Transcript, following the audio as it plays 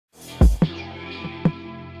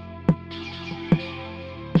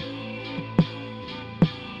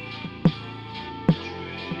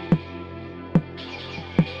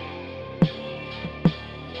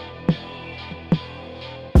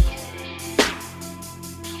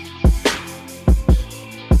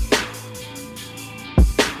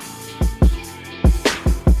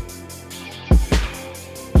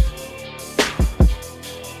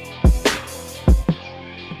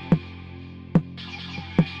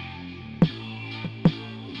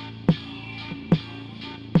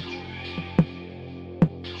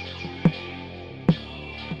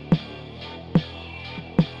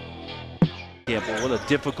Well, what a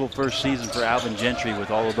difficult first season for Alvin Gentry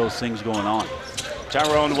with all of those things going on.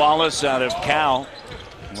 Tyrone Wallace out of Cal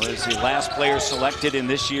was the last player selected in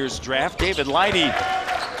this year's draft. David Lighty,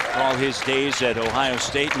 for all his days at Ohio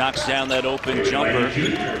State, knocks down that open jumper.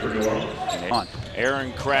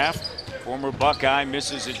 Aaron Kraft, former Buckeye,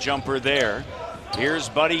 misses a jumper there. Here's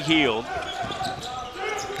Buddy Hield.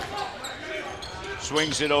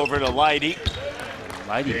 Swings it over to Lighty.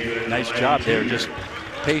 Lighty, nice job there. Just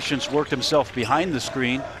patience, worked himself behind the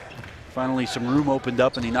screen. Finally, some room opened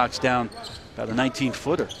up, and he knocks down about a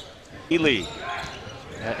 19-footer. Ely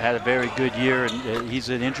had a very good year, and he's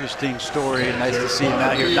an interesting story. Nice to see him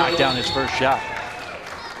out here knock down his first shot.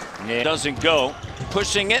 It doesn't go.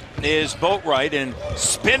 Pushing it is Boatwright, and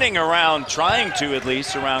spinning around, trying to at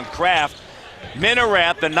least, around Kraft.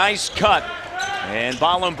 Minarat, the nice cut, and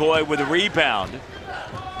Ballenboy with a rebound.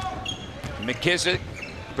 McKissick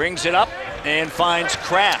brings it up and finds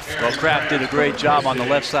Kraft. Well, Kraft did a great job on the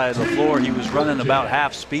left side of the floor. He was running about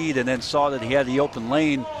half speed and then saw that he had the open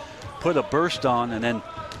lane, put a burst on, and then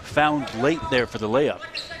found late there for the layup.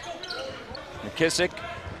 McKissick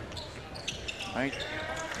right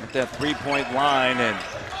at that three-point line, and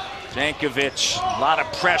Jankovic, a lot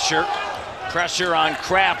of pressure. Pressure on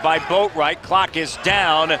Kraft by Boatwright. Clock is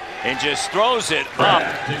down and just throws it up.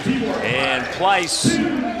 And Pleiss,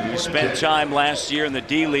 who spent time last year in the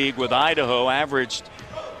D-League with Idaho, averaged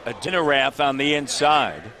a Dinarath on the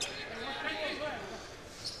inside.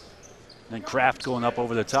 And Kraft going up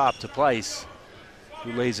over the top to Pleiss,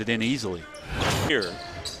 who lays it in easily. Here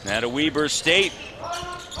at Weber State,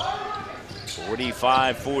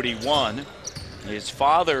 45-41. His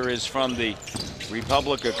father is from the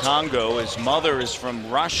Republic of Congo. His mother is from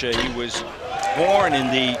Russia. He was born in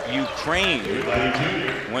the Ukraine.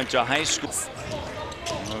 Went to high school.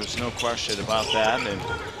 There's no question about that. And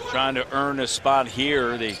trying to earn a spot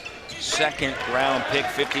here. The second round pick,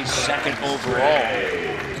 52nd overall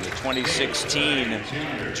in the 2016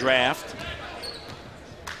 draft.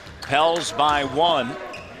 Pels by 1.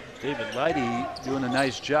 David Lighty doing a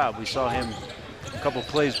nice job. We saw him a couple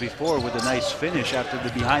plays before with a nice finish after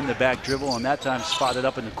the behind-the-back dribble, and that time spotted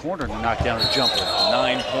up in the corner to knock down a jumper.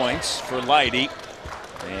 9 points for Lighty,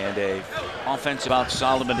 and a offensive about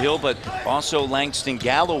Solomon Hill, but also Langston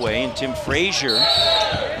Galloway and Tim Frazier.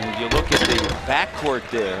 And you look at the backcourt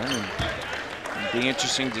there, and it'd be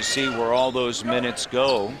interesting to see where all those minutes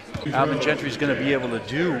go. Alvin Gentry's going to be able to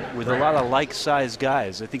do with a lot of like-sized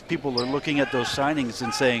guys. I think people are looking at those signings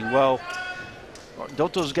and saying, well,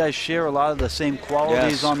 don't those guys share a lot of the same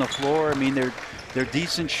qualities on the floor? I mean, they're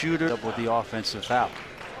decent shooters with the offensive foul.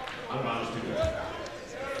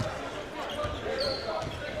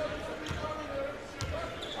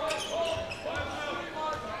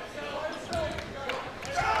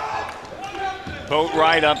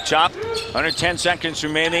 Boatwright up top. Under 10 seconds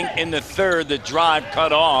remaining in the third. The drive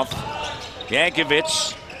cut off.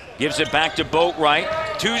 Jankovic gives it back to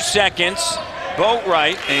Boatwright. 2 seconds.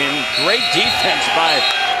 Boatwright, and great defense by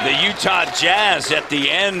the Utah Jazz at the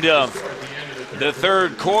end of the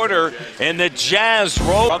third quarter. And the Jazz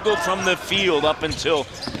struggled from the field up until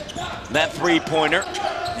that three-pointer.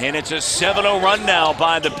 And it's a 7-0 run now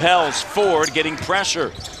by the Pels. Ford getting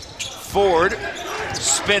pressure. Ford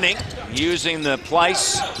spinning, using the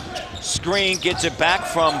Pleiss screen, gets it back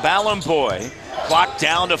from Ballenboy. Clock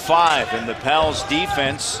down to 5, and the Pels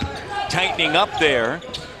defense tightening up there.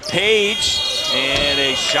 Page, and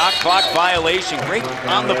a shot clock violation. Great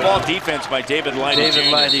on-the-ball defense by David Lighty. David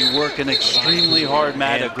Lighty working extremely hard,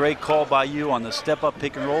 Matt. A great call by you on the step-up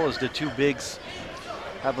pick and roll as the two bigs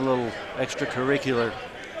have a little extracurricular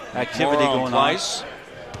activity going on.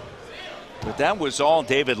 But that was all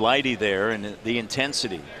David Lighty there, and the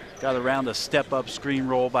intensity. Got around a step-up screen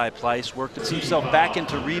roll by Pleiss, worked himself back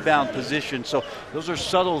into rebound position. So those are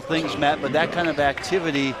subtle things, Matt, but that kind of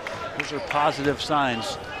activity, those are positive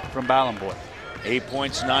signs from Ballenboy. 8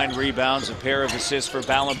 points, 9 rebounds, a pair of assists for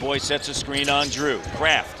Ballenboy. Sets a screen on Drew.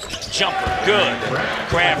 Kraft, jumper, good.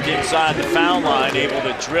 Kraft inside the foul line, able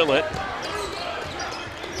to drill it.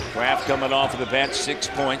 Kraft coming off of the bench, 6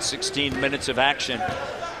 points, 16 minutes of action.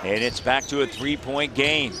 And it's back to a 3-point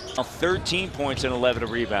game. 13 points and 11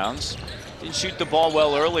 rebounds. Didn't shoot the ball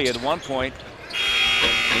well early at one point.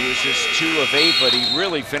 He was just 2 of 8, but he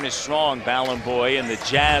really finished strong, Ballenboy, and the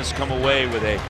Jazz come away with a